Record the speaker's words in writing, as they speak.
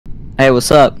Hey,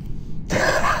 what's up?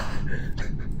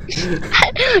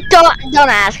 Don't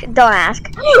ask. Don't ask.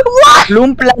 What?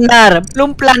 Plum planar.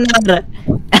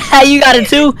 You got it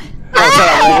too?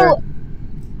 Ow!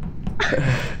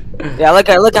 Yeah, look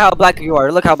how black you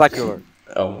are. Look how black you are.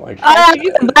 Oh my god.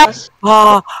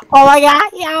 Oh my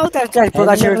god, yo, I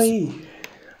forgot yours.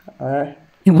 Alright.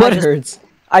 What hurts?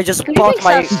 I just Who do you bumped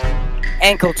my think's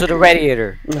ankle to the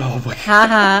radiator. Oh my god.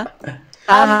 Haha.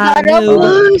 I'm not a no.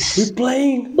 boost. We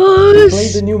playing. We Boost.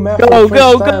 played the new map. Go, for the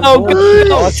go, first time, go, boys.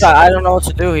 go. Oh, what's that? I don't know what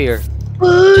to do here.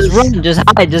 Just run, just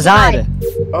hide.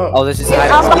 Oh, this is I'm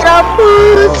hiding. not a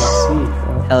boost.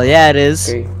 Oh, I see. Hell yeah, it is.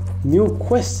 Okay. New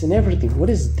quests and everything. What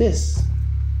is this?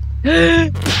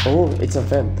 Oh, it's a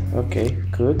vent. Okay,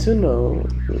 good to know.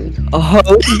 Good. Oh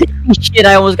shit!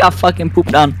 I almost got fucking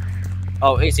pooped on.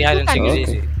 Oh, easy, hide and seek is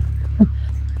easy.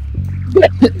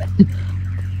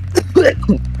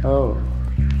 Oh,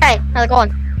 Hey, how's it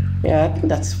going? yeah, I think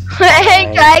that's Hey,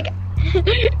 fine. Trewg.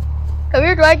 Come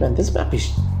here, Trewg. Man, this map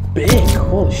is big.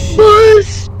 Holy shit.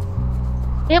 Boost.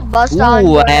 Yep, bust on.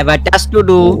 Ooh, I have a task to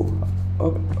do. Ooh.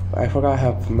 Oh, I forgot I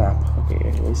have a map. Okay,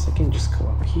 anyways, I can just go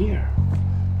up here.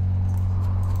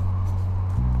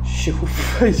 Shit,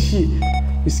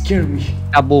 you scared me.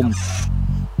 Kaboom.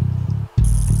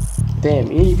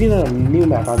 Damn, even on a new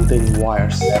map, I'm doing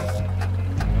wires.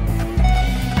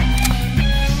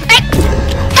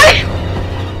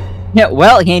 Yeah,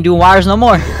 well, he ain't doing wires no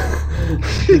more.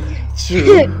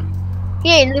 True. He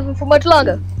ain't living for much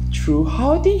longer. True.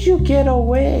 How did you get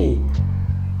away?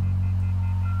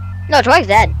 No, Trewg's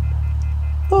dead.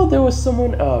 Oh, there was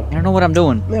someone. I don't know what I'm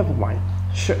doing. Never mind.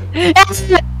 Sure.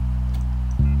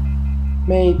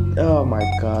 Mate, oh my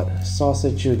god.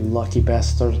 Sausage, you lucky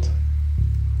bastard.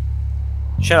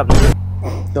 Shut up.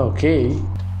 Okay.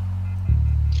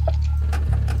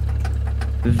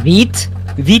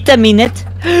 Vitaminet.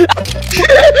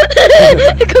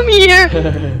 Come here.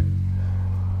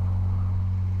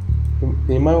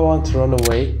 You might want to run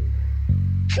away.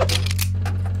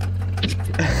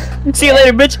 See you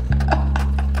later, bitch.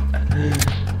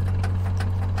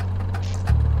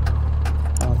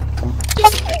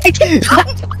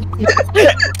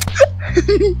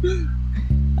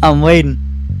 I'm waiting.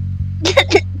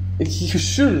 You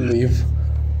should leave.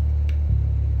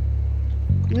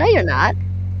 No, you're not.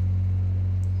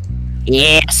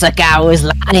 Yeah, sucker, I was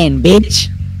lying, bitch.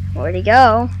 Where'd he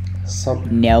go?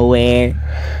 Nowhere.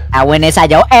 I went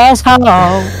inside your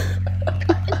asshole.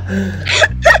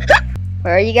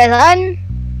 Where are you guys on?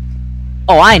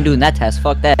 Oh, I ain't doing that test.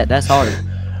 Fuck that. That's hard.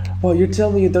 Oh, you're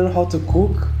telling me you don't know how to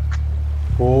cook?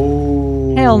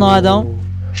 Oh. Hell no, I don't.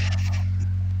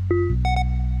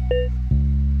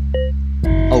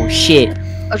 Oh shit.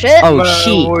 Oh shit. Oh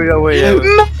shit. Wait.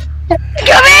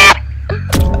 Come here!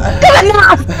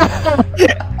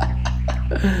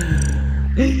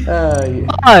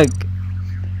 Fuck.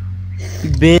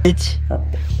 Bitch.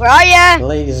 Where are ya?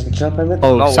 Ladies and gentlemen.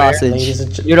 Oh, Nowhere.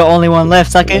 sausage. You're the only one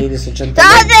left, sucker. Ladies and gentlemen.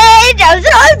 Sausage! I'm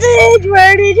sausage!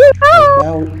 Where did you go?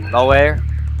 Now Nowhere.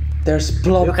 there's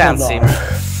blood. You can't see me.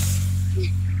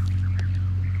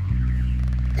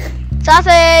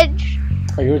 Sausage!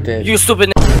 Oh, you're dead. You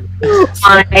stupid.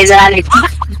 Sausage. Sausage!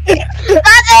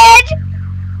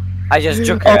 I just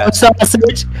shook your Oh, ass.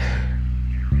 sausage.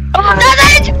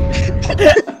 Sausage!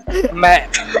 Man.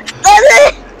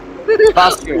 Sausage!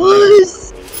 Faster.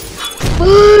 Boost!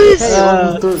 Boost! Hey,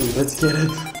 level 30. Let's get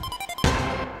it.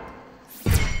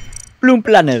 Bloom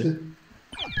planner.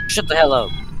 Shut the hell up.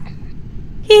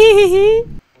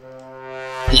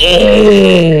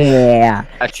 Yeah.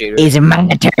 I cheated. It's my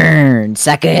turn,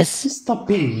 suckers. Stop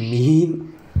being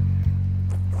mean.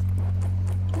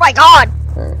 Oh my god!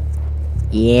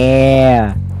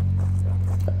 Yeah.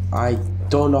 I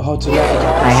don't know how to navigate.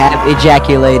 I have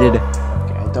ejaculated. Okay,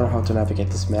 I don't know how to navigate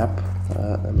this map.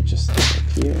 Let me just go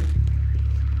here.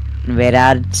 Where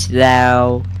art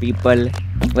thou, people?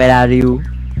 Where are you?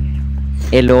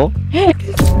 Hello? Okay.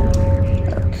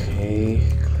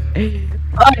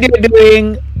 What are you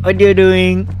doing? What are you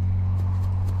doing?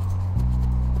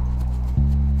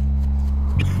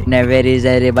 Now where is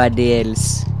everybody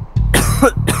else?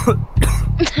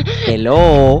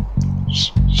 Hello?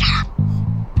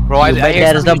 Bro, I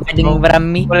hear There's no something, biting bro. from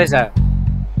me. What is that?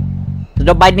 There's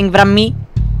no biting from me.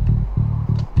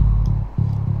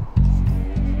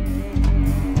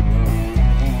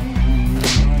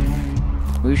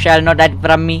 You shall not hide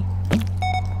from me.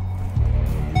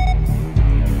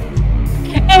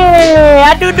 Hey,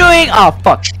 what are you doing? Oh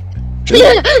fuck.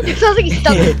 It sounds like he's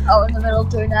stuck in the middle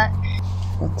doing that.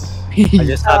 What? I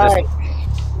just saw this.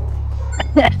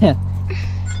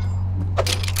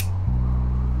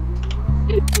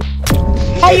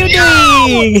 How you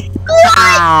doing?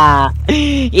 Ah,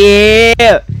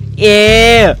 yeah,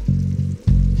 yeah.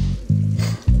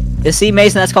 You see,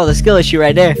 Mason, that's called a skill issue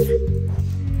right there.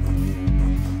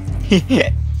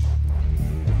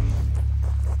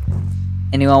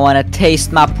 Anyone wanna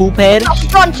taste my poop head?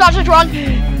 Run, sausage, run!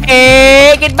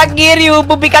 Hey, get back here, you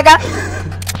poopy caca!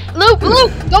 Luke,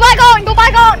 go back on, go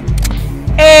back on!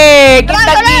 Hey, Get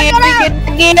back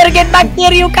here, get back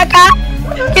here, you caca!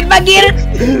 Get back here!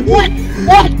 What?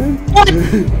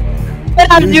 Where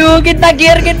are you? Get back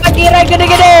here, I'm gonna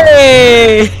get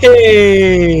it!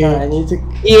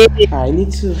 I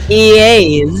need to.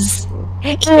 Yes.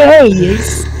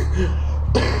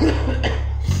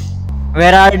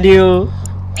 Where are you?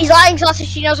 He's lying,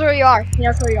 sausage. He knows where you are.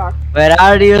 Where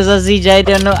are you, sausage? I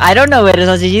don't know. I don't know where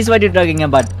sausage is. What are you talking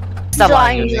about? He's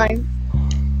lying.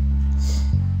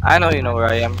 I know you know where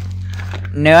I am.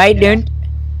 No, I don't.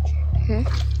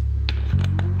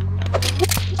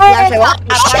 Say what?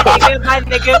 Suck my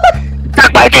dick!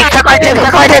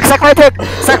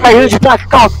 Suck my huge black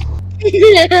cock!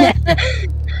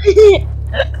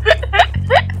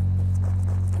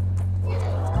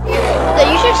 So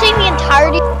you should see the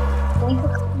entirety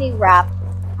of the rap.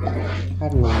 I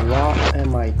don't know what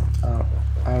am I.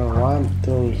 I don't know what I'm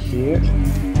doing here.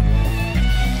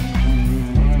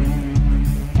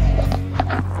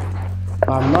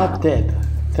 I'm not dead,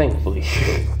 thankfully.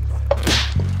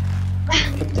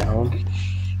 Get down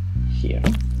here.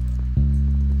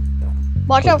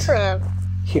 Watch out for the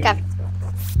Here. cat.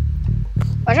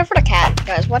 Watch out for the cat,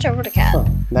 guys. Watch out for the cat. Oh,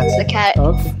 that's The it. cat.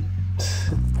 Okay.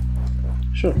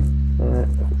 Sure.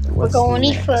 What's going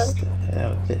next? for-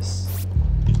 This.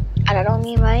 I don't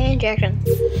need my injection.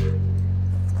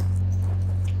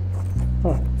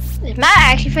 Huh. Matt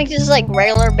actually thinks this is like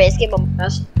regular base game Among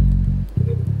Us.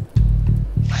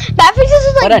 Matt thinks this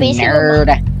is like What a base game Among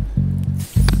Us. nerd.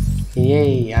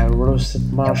 Yay! I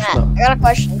roasted Matt, marshmallow. I got a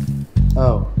question.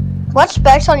 Oh. What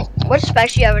specs do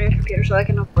you have on your computer so I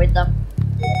can avoid them?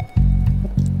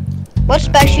 What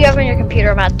specs do you have on your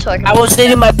computer, Matt? So I can. I was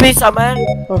eating my pizza, man.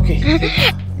 Okay.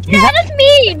 Yeah, that's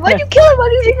mean. Why'd you kill him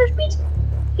while using his pizza?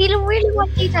 He didn't really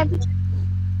want to eat that pizza.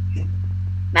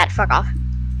 Matt, fuck off.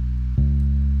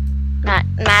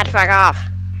 Matt, fuck off.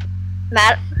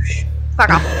 Matt, fuck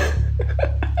off.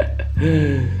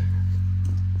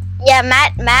 Yeah,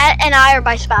 Matt and I are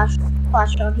by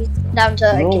Splashdown. He's down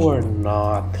to. No, we're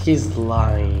not. He's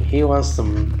lying. He wants to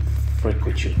freak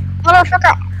with you.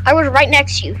 Motherfucker, I was right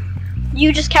next to you.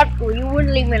 You just kept. You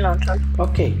wouldn't leave me alone, son.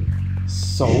 Okay.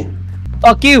 So.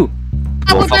 Fuck you.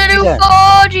 I put the new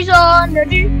 4G's on the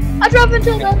G. I drove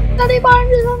into the nutty barn.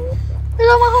 It's on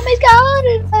my homie's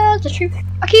garden. That's the truth.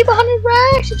 I keep 100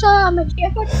 racks. It's on my G.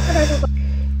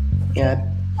 Yeah.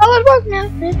 I was working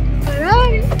out.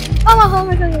 Oh my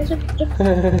homie's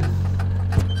garden.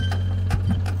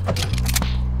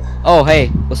 Oh, hey,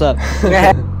 what's up?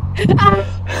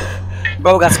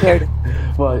 Bro got scared.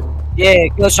 What? Yeah,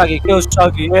 kill Shuggy, you.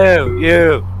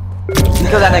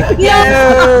 Kill that nigga.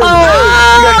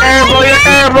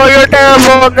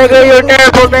 You're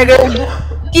terrible, nigga.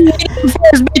 You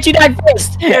first, bitch, you died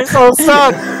first. You're so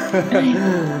suck.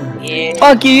 Yeah.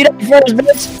 Fuck you died first,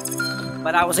 bitch.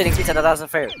 But I was eating pizza, that wasn't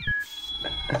fair.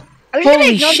 Are we gonna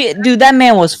Holy ignore- shit, dude, that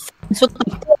man was so fuck.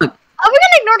 Are we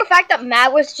gonna ignore the fact that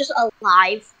Matt was just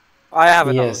alive? I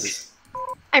haven't Yes.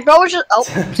 And bro was just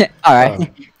Alright.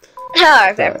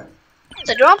 Alright, fair.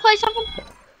 So do you wanna play something?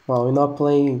 Well, we're not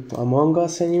playing Among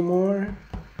Us anymore.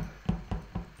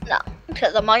 No,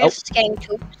 because Among Us is getting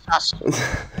too sus.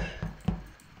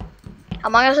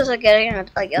 Among Us is getting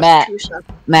like Matt. too sus.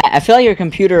 Matt, I feel like your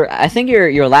computer, I think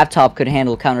your laptop could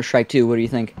handle Counter-Strike 2. What do you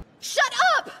think?